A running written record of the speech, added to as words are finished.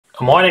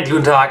Morning,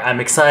 guten Tag. I'm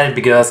excited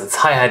because it's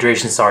high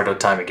hydration sourdough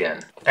time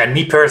again. And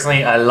me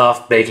personally, I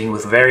love baking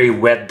with very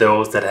wet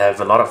doughs that have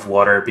a lot of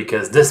water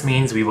because this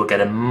means we will get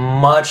a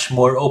much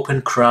more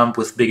open crumb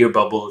with bigger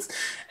bubbles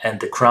and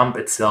the crumb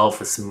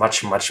itself is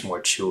much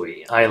more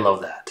chewy. I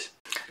love that.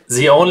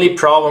 The only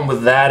problem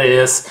with that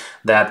is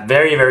that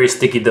very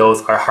sticky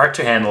doughs are hard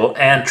to handle,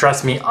 and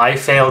trust me, I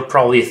failed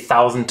probably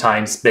 1,000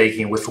 times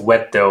baking with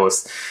wet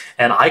doughs,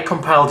 and I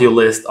compiled your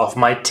list of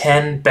my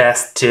 10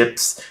 best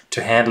tips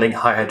to handling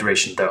high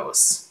hydration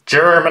doughs.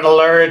 German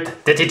alert!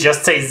 Did he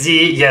just say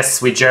Z?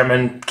 Yes, we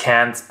Germans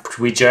can't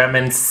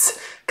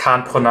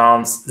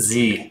pronounce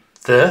Z.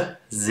 I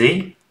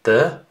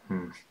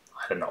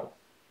don't know.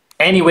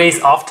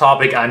 Anyways, off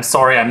topic, I'm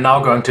sorry, I'm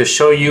now going to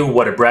show you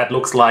what a bread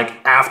looks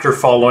like after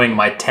following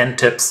my 10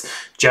 tips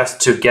just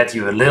to get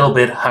you a little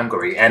bit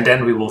hungry, and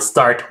then we will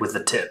start with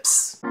the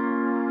tips.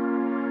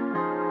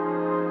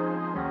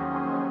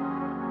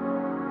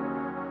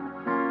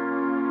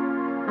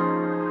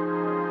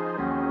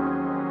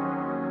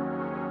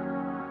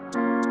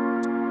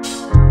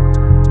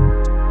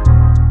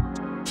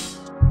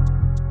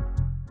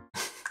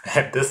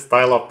 And this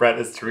style of bread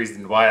is the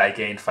reason why I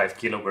gained 5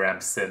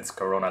 kilograms since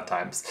Corona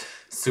times.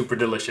 Super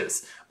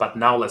delicious. But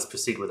now let's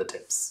proceed with the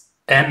tips.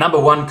 And number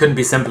one couldn't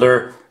be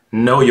simpler.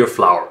 Know your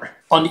flour.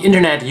 On the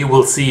internet you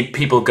will see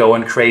people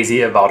going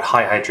crazy about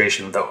high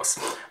hydration doughs.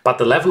 But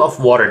the level of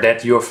water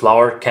that your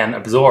flour can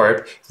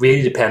absorb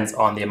really depends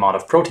on the amount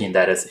of protein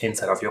that is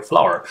inside of your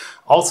flour.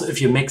 Also,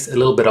 if you mix a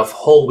little bit of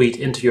whole wheat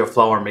into your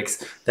flour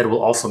mix, that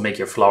will also make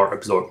your flour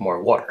absorb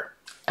more water.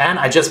 And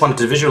I just wanted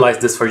to visualize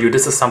this for you.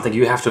 This is something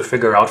you have to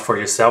figure out for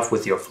yourself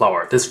with your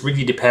flour. This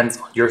really depends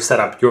on your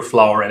setup, your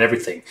flour and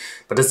everything.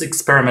 But this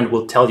experiment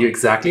will tell you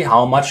exactly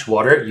how much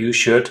water you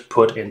should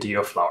put into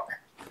your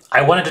flour.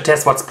 I wanted to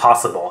test what's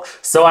possible.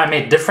 So I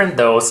made different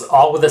doughs,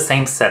 all with the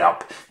same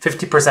setup.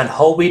 50%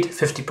 whole wheat,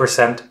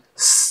 50%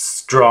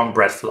 strong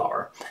bread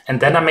flour.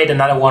 And then I made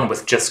another one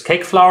with just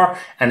cake flour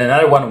and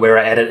another one where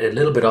I added a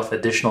little bit of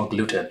additional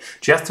gluten.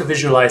 Just to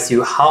visualize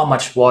you how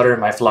much water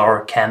my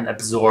flour can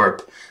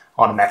absorb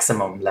on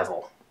maximum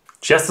level.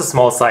 Just a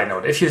small side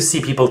note, if you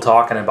see people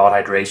talking about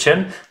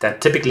hydration,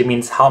 that typically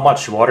means how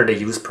much water they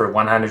use per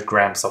 100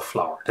 grams of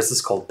flour. This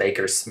is called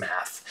baker's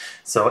math.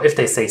 So if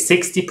they say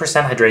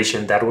 60%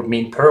 hydration, that would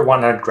mean per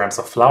 100 grams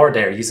of flour,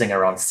 they're using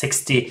around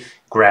 60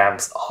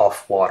 grams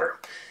of water.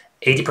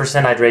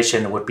 80%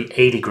 hydration would be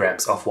 80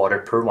 grams of water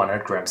per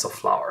 100 grams of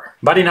flour.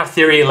 But enough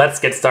theory, let's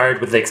get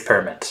started with the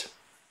experiment.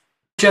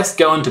 Just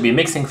going to be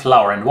mixing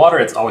flour and water.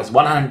 It's always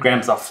 100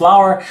 grams of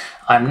flour.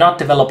 I'm not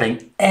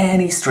developing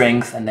any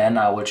strength, and then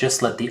I will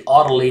just let the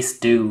Autolyse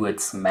do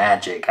its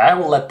magic. I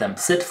will let them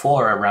sit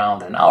for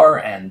around an hour,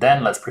 and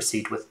then let's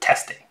proceed with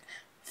testing.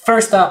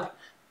 First up,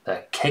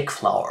 the cake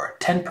flour,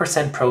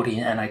 10%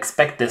 protein, and I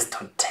expect this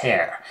to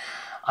tear.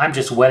 I'm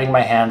just wetting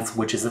my hands,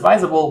 which is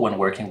advisable when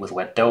working with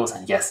wet doughs,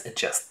 and yes, it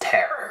just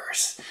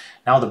tears.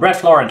 Now the bread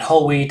flour and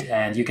whole wheat,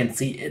 and you can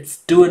see it's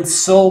doing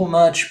so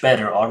much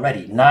better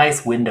already.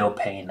 Nice window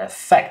pane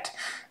effect.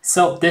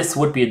 So this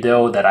would be a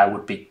dough that I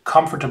would be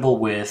comfortable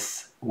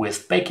with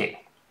baking.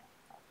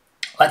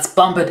 Let's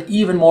bump it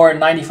even more,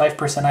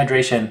 95%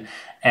 hydration,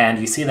 and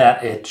you see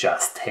that it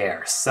just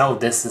tears. So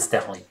this is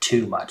definitely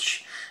too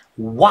much.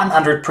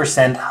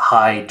 100%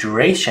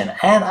 hydration,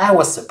 and I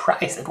was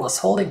surprised it was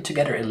holding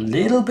together a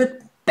little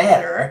bit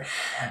better,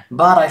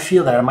 but I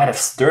feel that I might have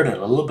stirred it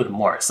a little bit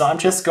more. So I'm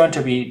just going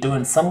to be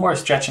doing some more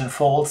stretch and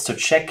folds to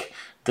check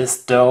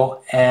this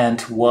dough,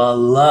 and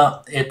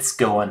voila, it's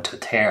going to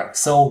tear.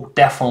 So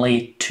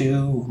definitely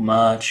too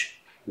much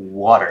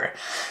water.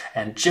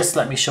 And just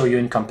let me show you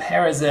in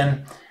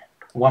comparison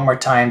one more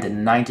time the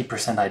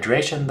 90%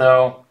 hydration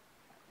though.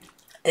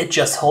 It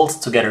just holds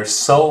together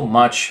so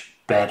much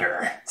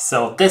better.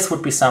 So this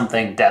would be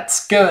something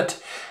that's good,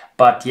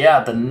 but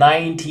yeah, the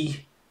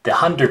 100%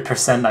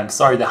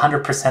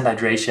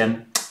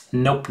 hydration,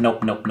 nope.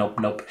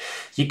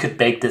 You could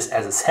bake this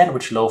as a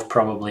sandwich loaf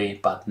probably,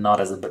 but not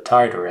as a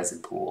batard or as a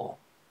boule.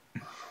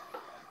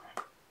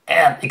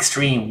 And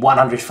extreme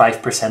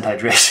 105%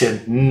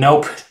 hydration,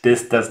 nope,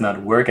 this does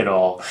not work at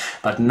all.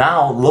 But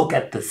now look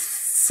at the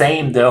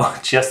same dough,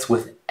 just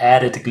with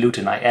added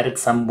gluten. I added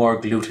some more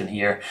gluten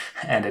here,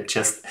 and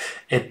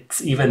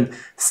it's even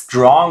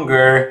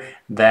stronger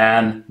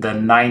than the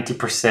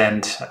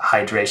 90%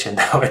 hydration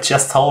dough. It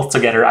just holds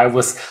together. I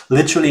was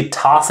literally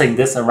tossing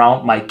this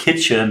around my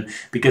kitchen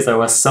because I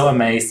was so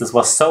amazed. This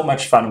was so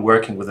much fun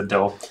working with the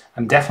dough.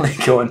 I'm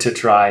definitely going to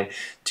try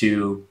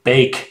to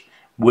bake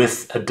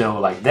with a dough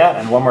like that.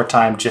 And one more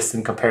time, just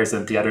in comparison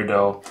to the other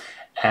dough,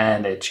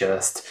 and it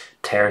just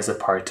tears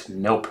apart.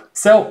 Nope.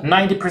 So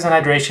 90%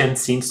 hydration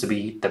seems to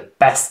be the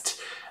best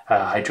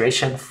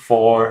hydration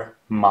for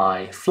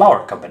my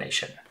flour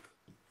combination.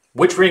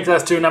 Which brings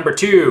us to number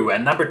two,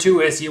 and number two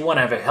is you want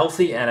to have a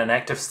healthy and an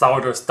active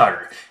sourdough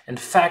starter. In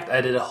fact,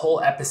 I did a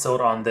whole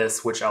episode on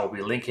this, which I'll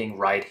be linking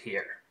right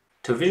here.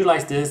 To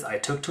visualize this, I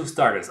took 2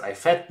 starters. I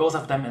fed both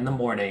of them in the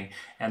morning,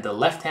 and the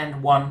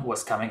left-hand one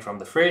was coming from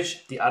the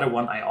fridge. The other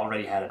one I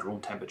already had at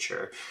room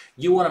temperature.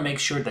 You want to make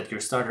sure that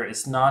your starter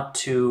is not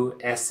too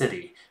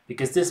acidic,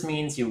 because this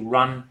means you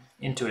run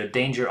into a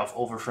danger of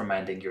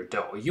over-fermenting your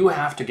dough. You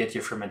have to get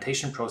your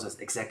fermentation process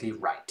exactly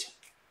right.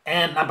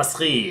 And number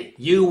 3,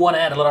 you want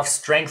to add a lot of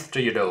strength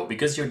to your dough.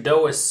 Because your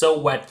dough is so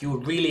wet, you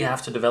really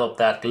have to develop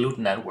that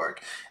gluten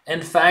network.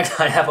 In fact,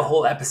 I have a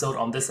whole episode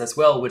on this as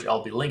well, which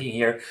I'll be linking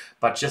here,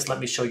 but just let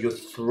me show you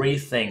 3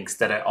 things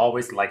that I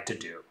always like to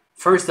do.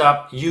 First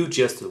up, you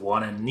just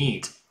want to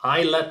knead.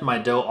 I let my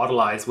dough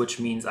autolyze, which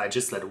means I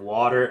just let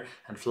water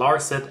and flour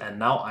sit, and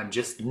now I'm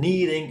just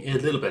kneading a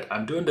little bit.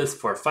 I'm doing this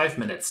for 5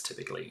 minutes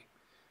typically.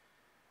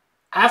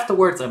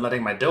 Afterwards, I'm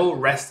letting my dough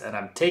rest and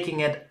I'm taking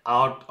it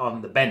out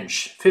on the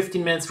bench.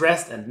 15 minutes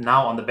rest and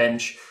now on the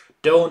bench.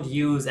 Don't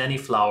use any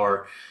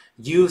flour.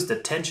 Use the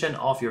tension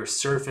of your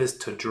surface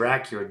to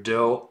drag your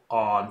dough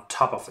on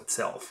top of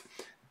itself.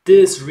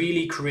 This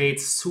really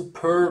creates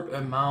superb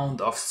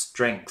amount of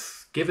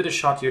strength. Give it a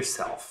shot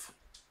yourself.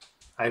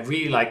 I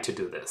really like to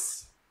do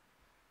this.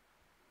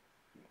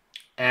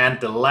 And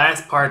the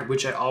last part,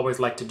 which I always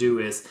like to do,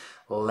 is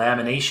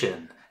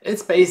lamination.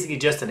 It's basically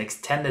just an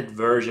extended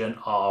version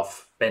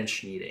of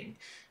bench kneading.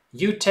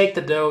 You take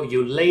the dough,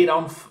 you lay it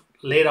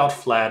out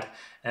flat,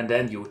 and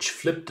then you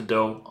flip the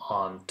dough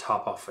on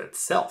top of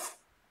itself.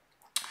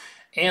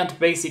 And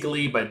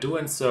basically by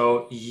doing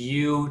so,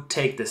 you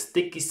take the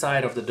sticky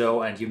side of the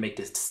dough and you make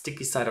the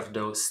sticky side of the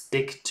dough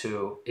stick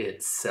to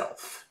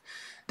itself.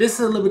 This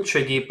is a little bit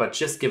tricky, but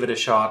just give it a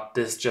shot.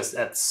 This just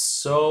adds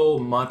so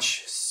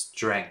much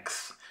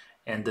strength.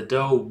 And the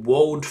dough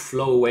won't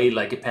flow away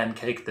like a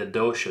pancake. The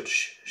dough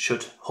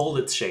should hold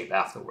its shape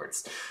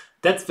afterwards.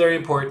 That's very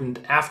important.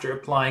 After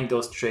applying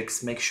those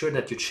tricks, make sure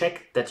that you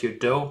check that your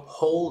dough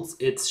holds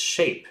its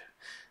shape.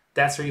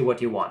 That's really what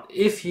you want.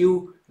 If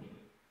you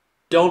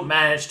don't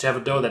manage to have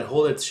a dough that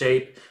holds its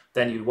shape,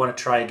 then you want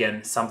to try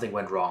again. Something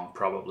went wrong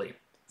probably.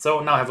 So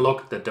now have a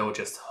look. The dough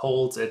just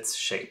holds its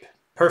shape.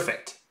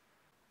 Perfect.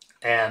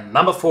 And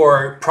number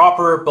 4,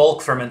 proper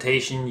bulk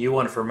fermentation. You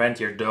want to ferment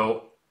your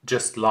dough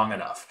just long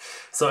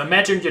enough. So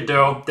imagine your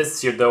dough, this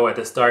is your dough at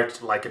the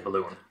start like a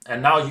balloon.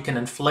 And now you can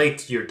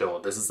inflate your dough.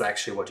 This is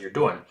actually what you're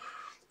doing.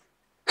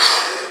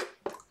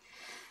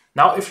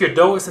 Now if your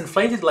dough is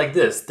inflated like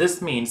this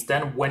means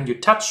then when you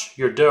touch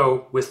your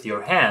dough with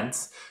your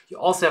hands, you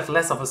also have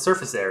less of a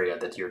surface area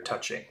that you're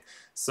touching.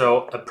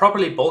 So a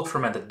properly bulk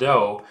fermented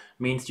dough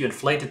means you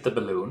inflated the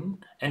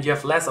balloon and you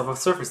have less of a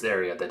surface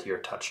area that you're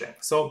touching.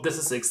 So this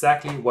is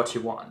exactly what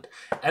you want.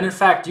 And in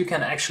fact, you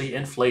can actually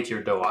inflate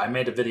your dough. I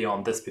made a video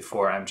on this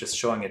before, I'm just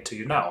showing it to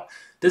you now.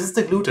 This is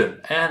the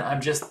gluten and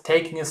I'm just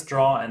taking a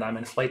straw and I'm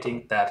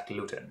inflating that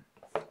gluten.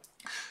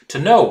 To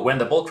know when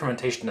the bulk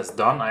fermentation is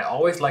done, I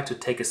always like to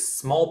take a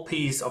small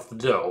piece of the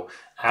dough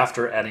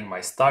after adding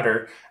my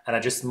starter and I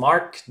just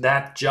mark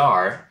that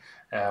jar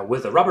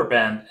with a rubber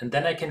band, and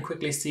then I can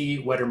quickly see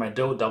whether my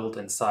dough doubled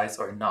in size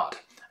or not.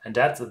 And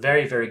that's a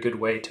very, very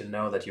good way to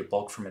know that your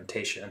bulk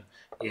fermentation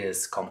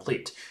is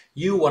complete.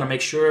 You want to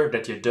make sure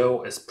that your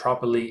dough is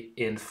properly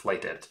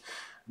inflated.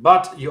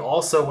 But you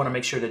also want to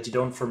make sure that you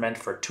don't ferment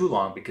for too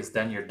long, because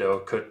then your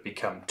dough could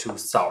become too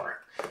sour.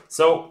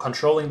 So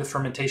controlling the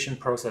fermentation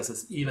process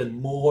is even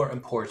more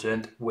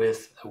important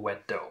with a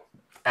wet dough.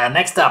 And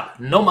next up,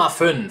 number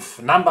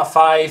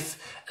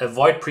 5,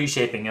 avoid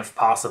pre-shaping if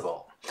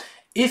possible.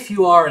 If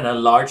you are in a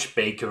large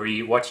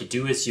bakery, what you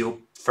do is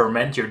you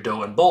ferment your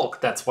dough in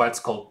bulk. That's why it's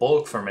called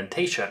bulk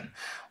fermentation.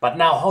 But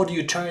now how do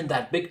you turn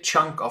that big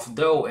chunk of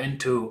dough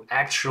into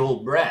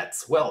actual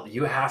breads? Well,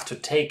 you have to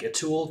take a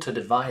tool to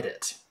divide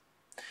it.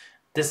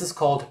 This is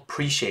called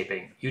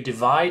pre-shaping. You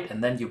divide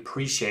and then you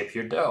pre-shape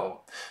your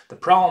dough. The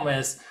problem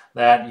is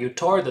that you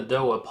tore the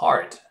dough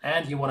apart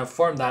and you want to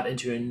form that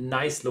into a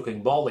nice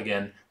looking ball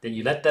again. Then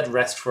you let that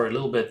rest for a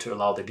little bit to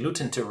allow the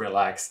gluten to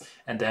relax,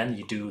 and then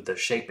you do the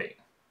shaping.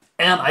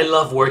 And I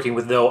love working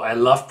with dough, I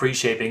love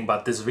pre-shaping,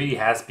 but this really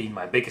has been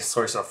my biggest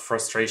source of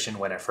frustration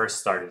when I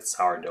first started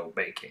sourdough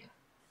baking.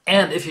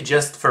 And if you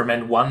just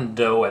ferment one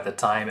dough at a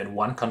time in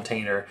one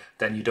container,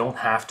 then you don't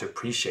have to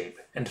pre-shape.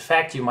 In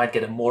fact, you might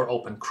get a more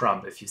open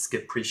crumb if you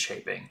skip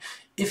pre-shaping.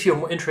 If you're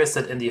more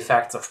interested in the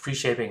effects of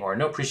pre-shaping or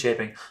no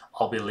pre-shaping,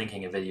 I'll be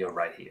linking a video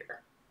right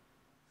here.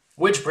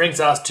 Which brings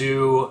us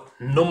to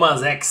number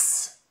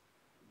 6.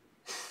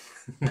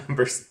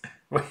 Number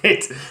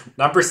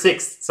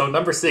 6. So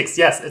number 6,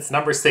 yes, it's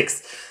number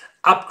 6.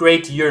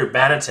 Upgrade your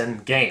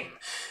banneton game.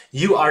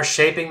 You are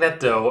shaping that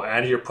dough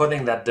and you're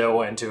putting that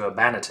dough into a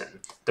banneton.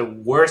 The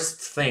worst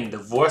thing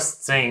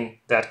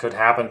that could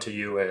happen to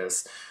you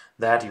is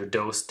that your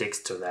dough sticks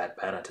to that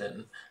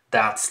banneton.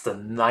 That's the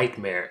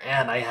nightmare,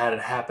 and I had it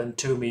happen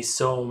to me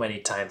so many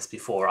times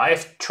before.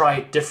 I've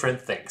tried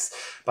different things,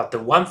 but the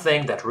one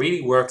thing that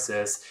really works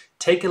is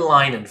take a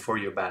lining for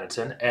your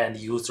banneton and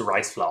use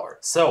rice flour.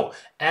 So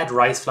add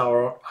rice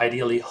flour,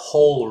 ideally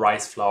whole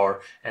rice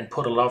flour, and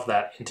put a lot of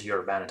that into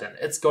your banneton.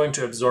 It's going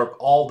to absorb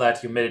all that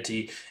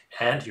humidity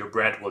and your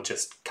bread will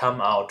just come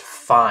out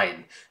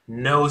fine.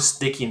 No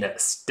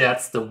stickiness.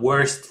 That's the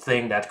worst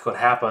thing that could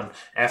happen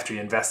after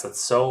you invested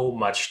so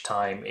much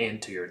time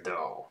into your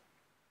dough.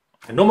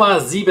 Number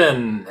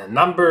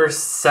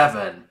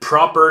 7,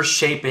 proper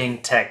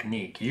shaping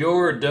technique.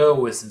 Your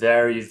dough is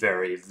very,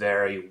 very,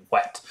 very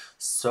wet,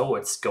 so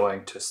it's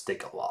going to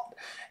stick a lot.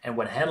 And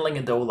when handling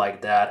a dough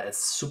like that,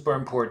 it's super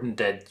important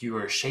that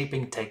your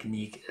shaping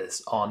technique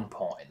is on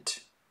point.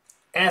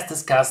 As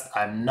discussed,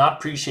 I'm not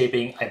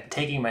pre-shaping. I'm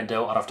taking my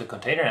dough out of the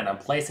container and I'm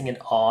placing it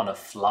on a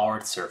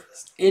floured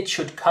surface. It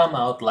should come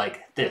out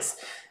like this.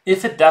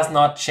 If it does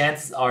not,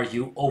 chances are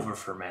you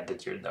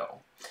over-fermented your dough.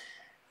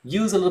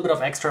 Use a little bit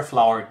of extra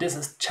flour. This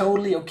is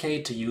totally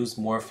okay to use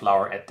more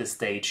flour at this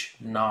stage,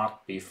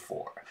 not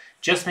before.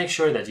 Just make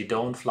sure that you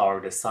don't flour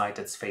the side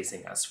that's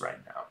facing us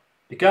right now.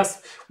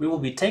 Because we will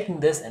be taking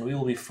this and we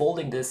will be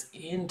folding this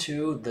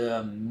into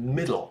the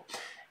middle.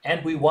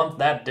 And we want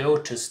that dough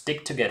to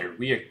stick together.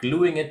 We are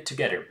gluing it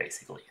together,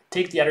 basically.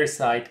 Take the other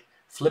side,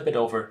 flip it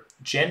over,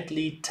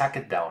 gently tuck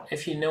it down.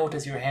 If you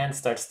notice your hand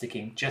starts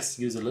sticking, just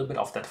use a little bit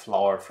of that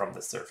flour from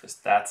the surface.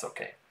 That's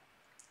okay.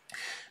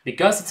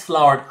 Because it's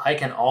floured, I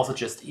can also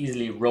just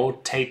easily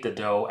rotate the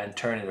dough and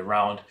turn it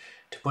around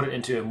to put it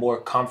into a more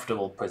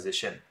comfortable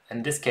position.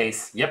 In this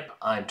case, yep,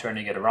 I'm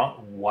turning it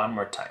around one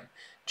more time.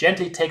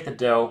 Gently take the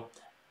dough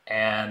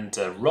and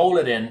roll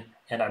it in.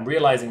 And I'm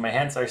realizing my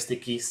hands are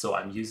sticky, so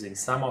I'm using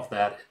some of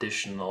that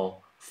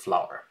additional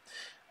flour.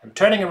 I'm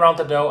turning around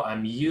the dough.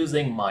 I'm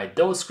using my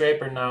dough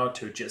scraper now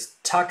to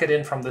just tuck it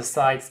in from the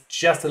sides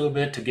just a little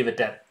bit to give it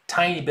that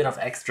tiny bit of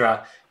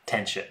extra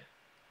tension.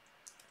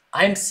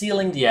 I'm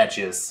sealing the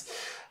edges,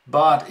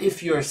 but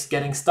if you're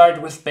getting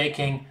started with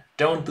baking,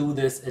 don't do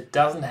this. It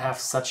doesn't have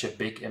such a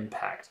big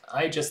impact.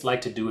 I just like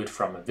to do it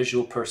from a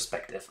visual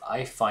perspective.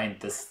 I find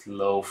this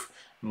loaf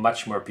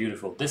much more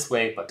beautiful this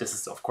way, but this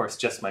is of course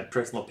just my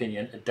personal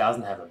opinion. It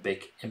doesn't have a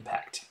big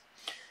impact.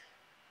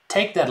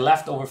 Take that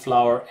leftover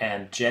flour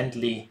and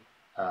gently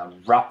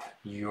rub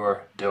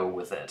your dough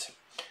with it.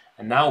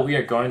 And now we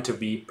are going to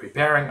be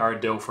preparing our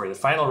dough for the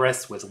final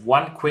rest with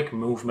one quick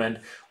movement.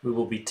 We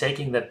will be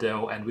taking that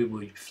dough and we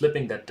will be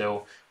flipping that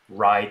dough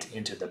right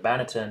into the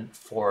banneton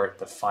for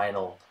the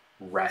final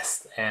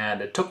rest.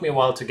 And it took me a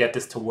while to get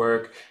this to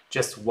work.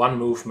 Just one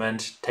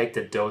movement, take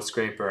the dough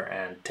scraper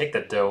and take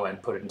the dough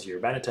and put it into your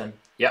banneton.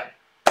 Yeah,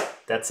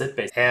 that's it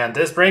basically. And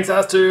this brings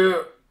us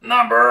to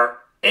number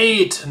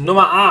 8,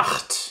 Nummer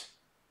 8.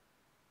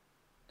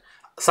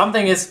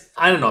 Something is,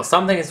 I don't know,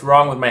 something is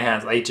wrong with my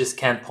hands. I just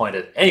can't point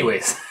it.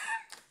 Anyways,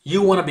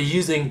 you want to be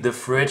using the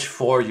fridge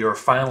for your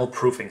final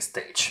proofing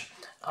stage.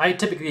 I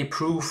typically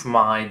proof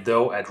my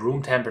dough at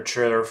room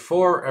temperature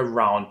for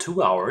around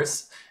 2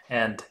 hours.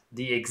 And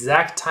the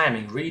exact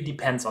timing really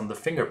depends on the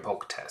finger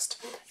poke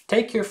test.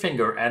 Take your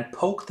finger and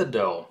poke the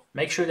dough.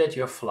 Make sure that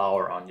you have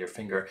flour on your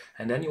finger.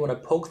 And then you want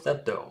to poke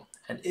that dough.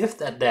 And if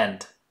that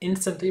dent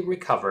instantly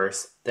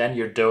recovers, then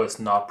your dough is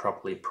not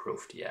properly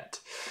proofed yet.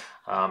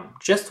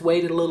 Just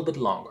wait a little bit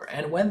longer.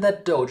 And when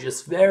that dough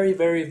just very,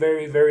 very,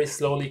 very, very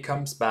slowly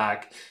comes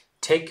back,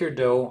 take your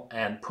dough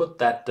and put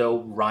that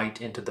dough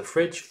right into the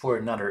fridge for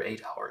another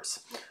 8 hours.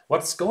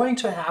 What's going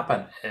to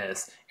happen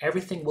is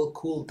everything will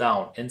cool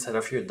down inside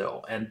of your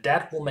dough, and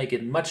that will make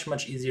it much,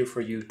 much easier for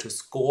you to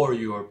score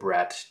your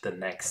bread the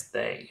next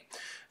day.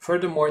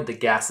 Furthermore, the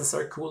gases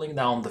are cooling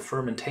down, the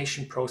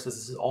fermentation process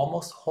is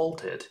almost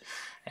halted,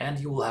 and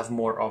you will have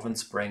more oven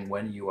spring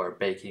when you are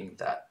baking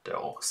that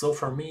dough. So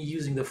for me,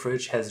 using the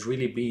fridge has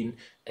really been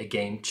a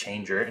game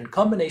changer, in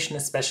combination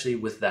especially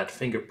with that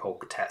finger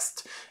poke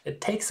test.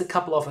 It takes a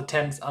couple of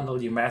attempts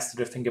until you master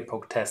the finger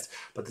poke test,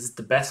 but this is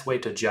the best way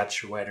to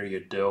judge whether your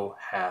dough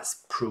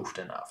has proofed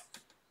enough.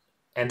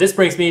 And this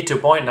brings me to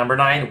point number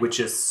 9, which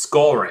is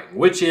scoring,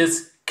 which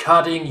is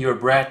cutting your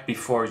bread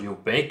before you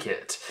bake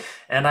it.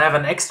 And I have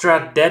an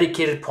extra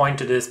dedicated point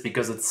to this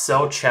because it's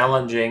so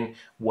challenging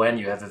when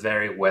you have a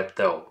very wet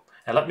dough.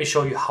 And let me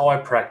show you how I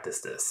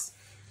practice this.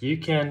 You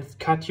can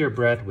cut your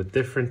bread with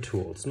different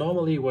tools.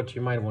 Normally what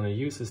you might want to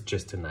use is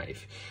just a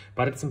knife.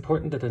 But it's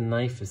important that the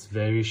knife is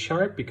very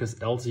sharp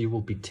because else you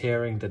will be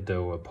tearing the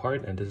dough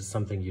apart, and this is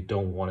something you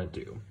don't want to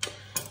do.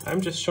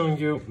 I'm just showing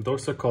you,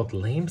 those are called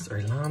lambs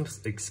or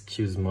lambs,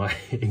 excuse my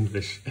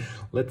English.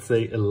 Let's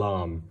say a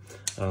lamb.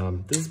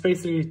 This is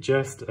basically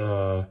just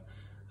a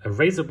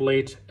razor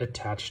blade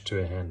attached to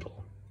a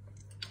handle.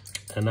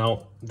 And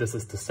now this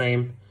is the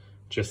same,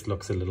 just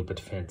looks a little bit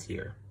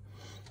fancier.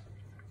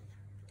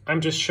 I'm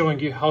just showing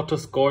you how to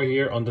score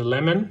here on the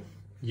lemon.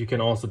 You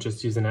can also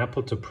just use an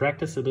apple to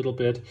practice a little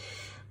bit,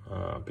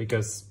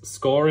 because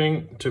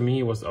scoring to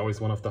me was always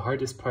one of the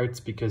hardest parts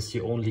because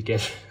you only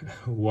get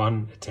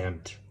one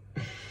attempt.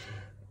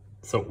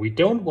 So we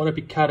don't want to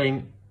be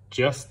cutting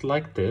just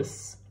like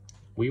this.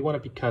 We want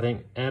to be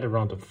cutting at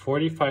around a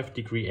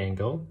 45-degree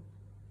angle,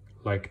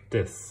 like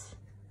this.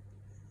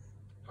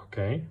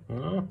 Okay,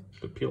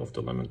 the peel of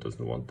the lemon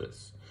doesn't want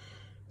this.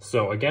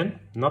 So again,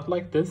 not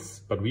like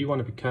this, but we want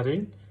to be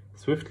cutting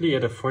swiftly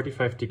at a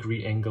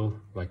 45-degree angle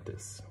like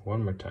this.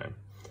 One more time.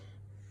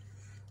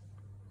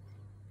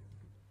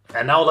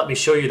 And now let me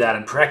show you that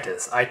in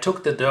practice. I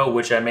took the dough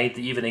which I made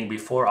the evening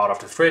before out of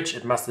the fridge.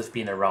 It must have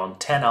been around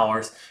 10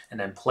 hours, and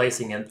then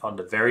placing it on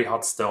the very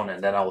hot stone,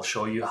 and then I'll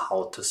show you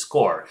how to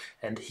score.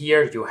 And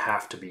here you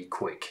have to be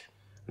quick.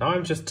 Now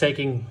I'm just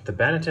taking the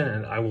banneton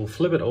and I will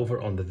flip it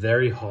over on the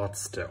very hot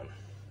stone.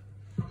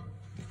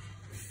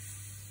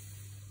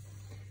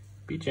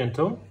 Be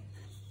gentle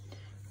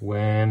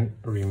when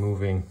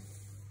removing.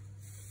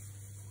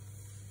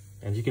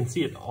 And you can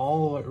see it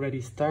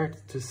already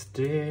starts to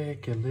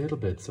stick a little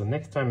bit. So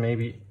next time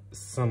maybe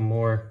some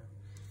more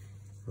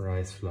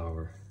rice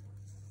flour.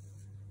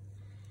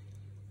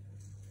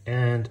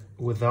 And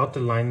without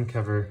the line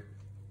cover,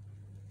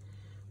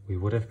 we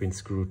would have been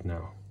screwed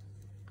now.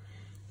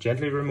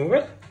 Gently remove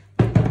it.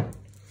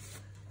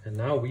 And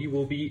now we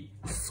will be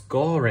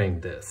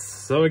scoring this.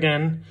 So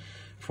again,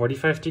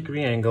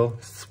 45-degree angle,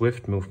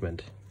 swift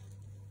movement.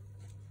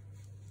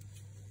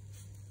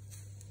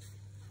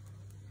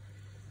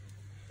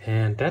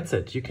 And that's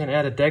it. You can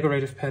add a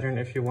decorative pattern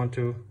if you want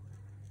to.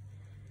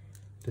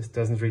 This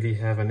doesn't really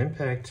have an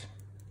impact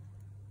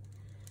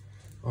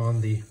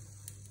on the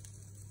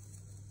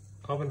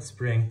oven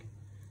spring,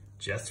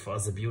 just for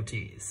the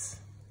beauties.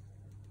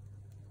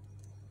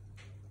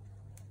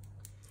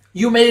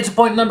 You made it to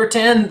point number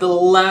 10, the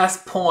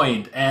last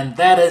point, and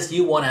that is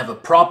you want to have a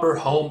proper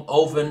home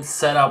oven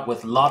set up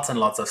with lots and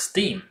lots of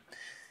steam.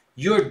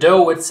 Your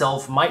dough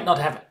itself might not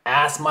have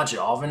as much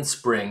oven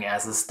spring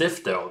as a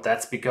stiff dough.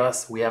 That's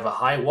because we have a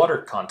high water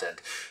content.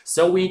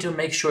 So we need to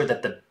make sure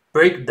that the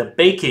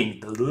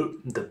baking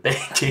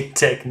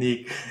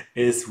technique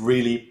is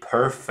really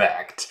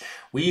perfect.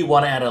 We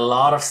want to add a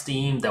lot of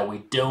steam that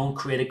we don't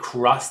create a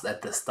crust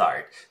at the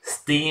start.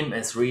 Steam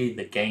is really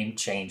the game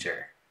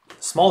changer.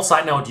 Small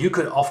side note, you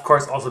could of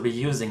course also be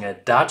using a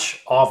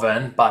Dutch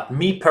oven, but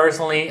me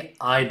personally,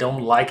 I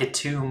don't like it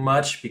too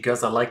much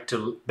because I like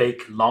to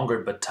bake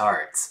longer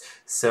batards.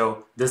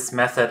 So this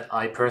method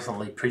I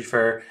personally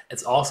prefer.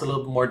 It's also a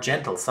little bit more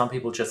gentle. Some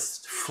people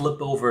just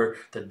flip over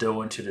the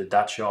dough into the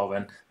Dutch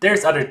oven.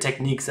 There's other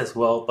techniques as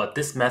well, but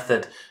this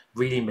method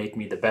really made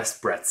me the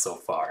best bread so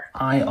far.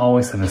 I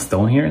always have a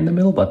stone here in the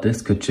middle, but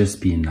this could just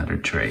be another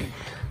tray.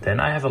 Then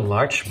I have a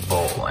large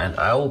bowl and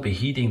I will be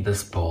heating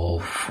this bowl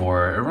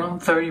for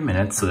around 30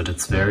 minutes so that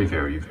it's very,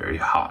 very, very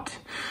hot.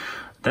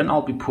 Then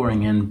I'll be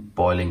pouring in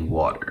boiling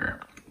water.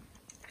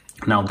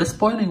 Now this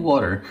boiling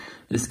water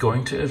is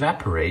going to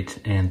evaporate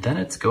and then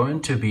it's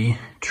going to be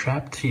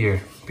trapped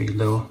here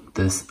below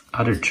this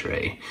other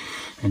tray.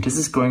 And this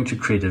is going to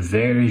create a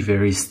very,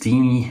 very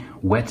steamy,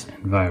 wet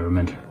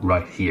environment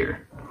right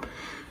here.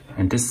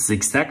 And this is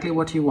exactly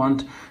what you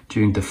want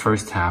during the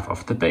first half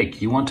of the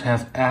bake. You want to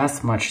have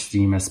as much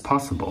steam as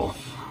possible.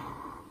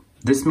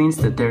 This means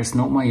that there's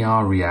no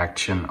Maillard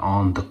reaction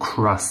on the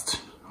crust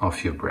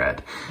of your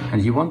bread.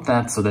 And you want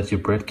that so that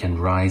your bread can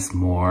rise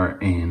more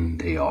in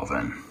the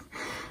oven.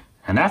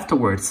 And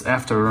afterwards,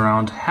 after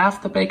around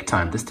half the bake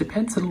time, this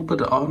depends a little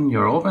bit on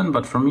your oven,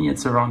 but for me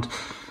it's around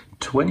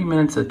 20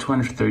 minutes at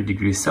 230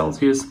 degrees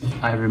Celsius,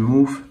 I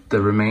remove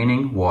the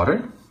remaining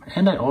water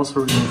and I also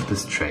remove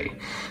this tray.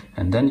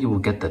 And then you will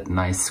get that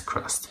nice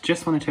crust.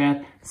 Just wanted to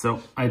add,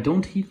 so I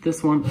don't heat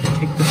this one, I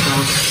take this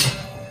out.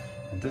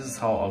 And this is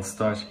how I'll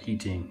start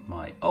heating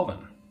my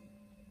oven.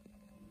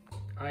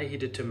 I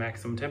heat it to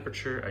maximum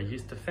temperature. I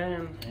use the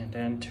fan and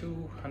then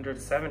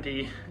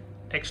 270,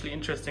 actually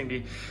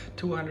interestingly,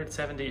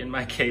 270 in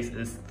my case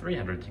is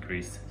 300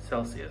 degrees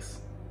Celsius.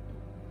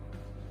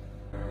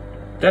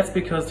 That's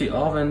because the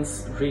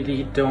ovens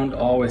really don't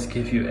always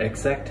give you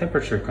exact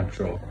temperature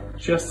control.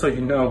 Just so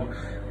you know,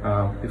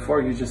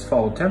 before you just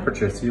follow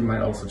temperatures, you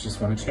might also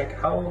just want to check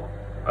how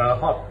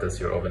hot does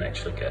your oven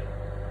actually get.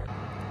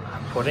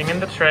 I'm putting in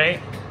the tray,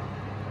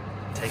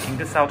 taking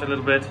this out a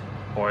little bit,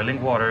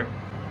 boiling water.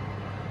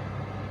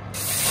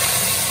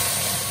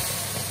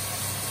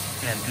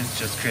 And this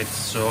just creates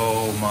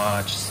so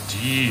much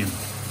steam.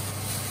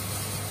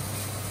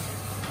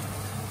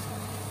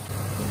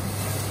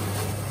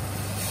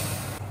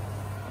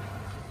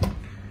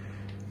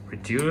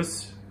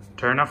 Reduce,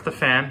 turn off the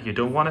fan. You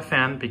don't want a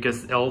fan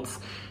because else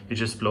you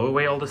just blow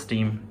away all the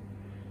steam.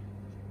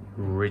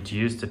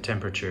 Reduce the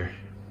temperature.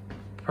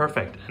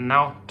 Perfect. And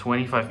now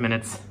 25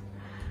 minutes.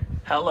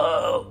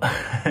 Hello.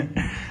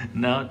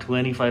 Now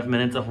 25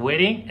 minutes of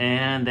waiting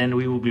and then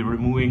we will be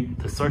removing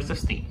the source of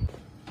steam.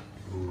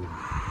 Ooh.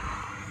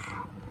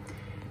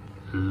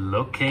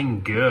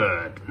 Looking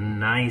good.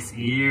 Nice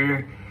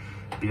ear.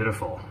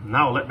 Beautiful.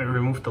 Now let me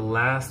remove the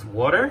last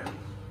water.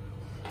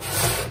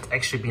 It's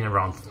actually been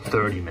around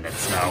 30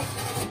 minutes now.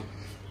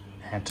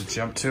 Had to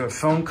jump to a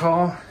phone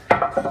call.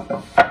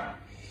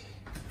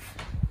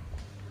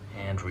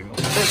 And remove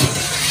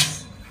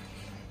this.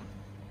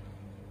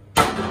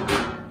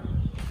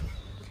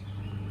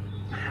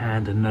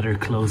 And another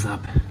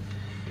close-up.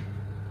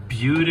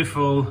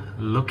 Beautiful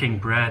looking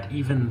bread,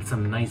 even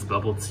some nice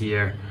bubbles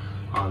here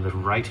on the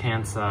right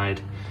hand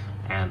side.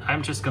 And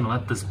I'm just gonna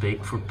let this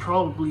bake for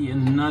probably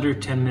another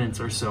 10 minutes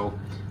or so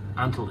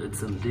until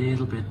it's a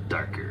little bit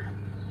darker.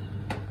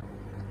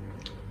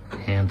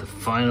 And the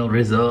final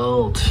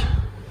result.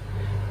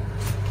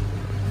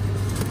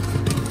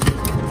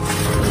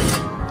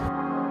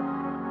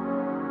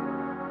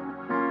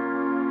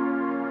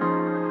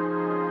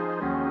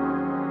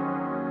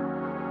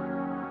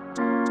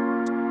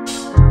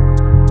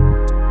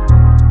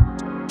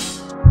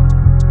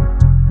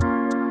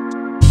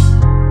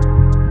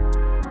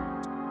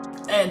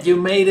 And you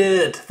made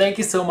it! Thank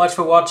you so much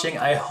for watching.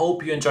 I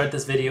hope you enjoyed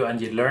this video and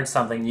you learned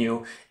something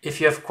new. If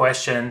you have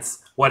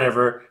questions,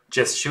 whatever,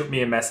 just shoot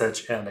me a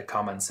message in the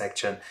comment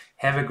section.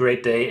 Have a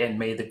great day and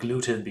may the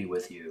gluten be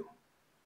with you.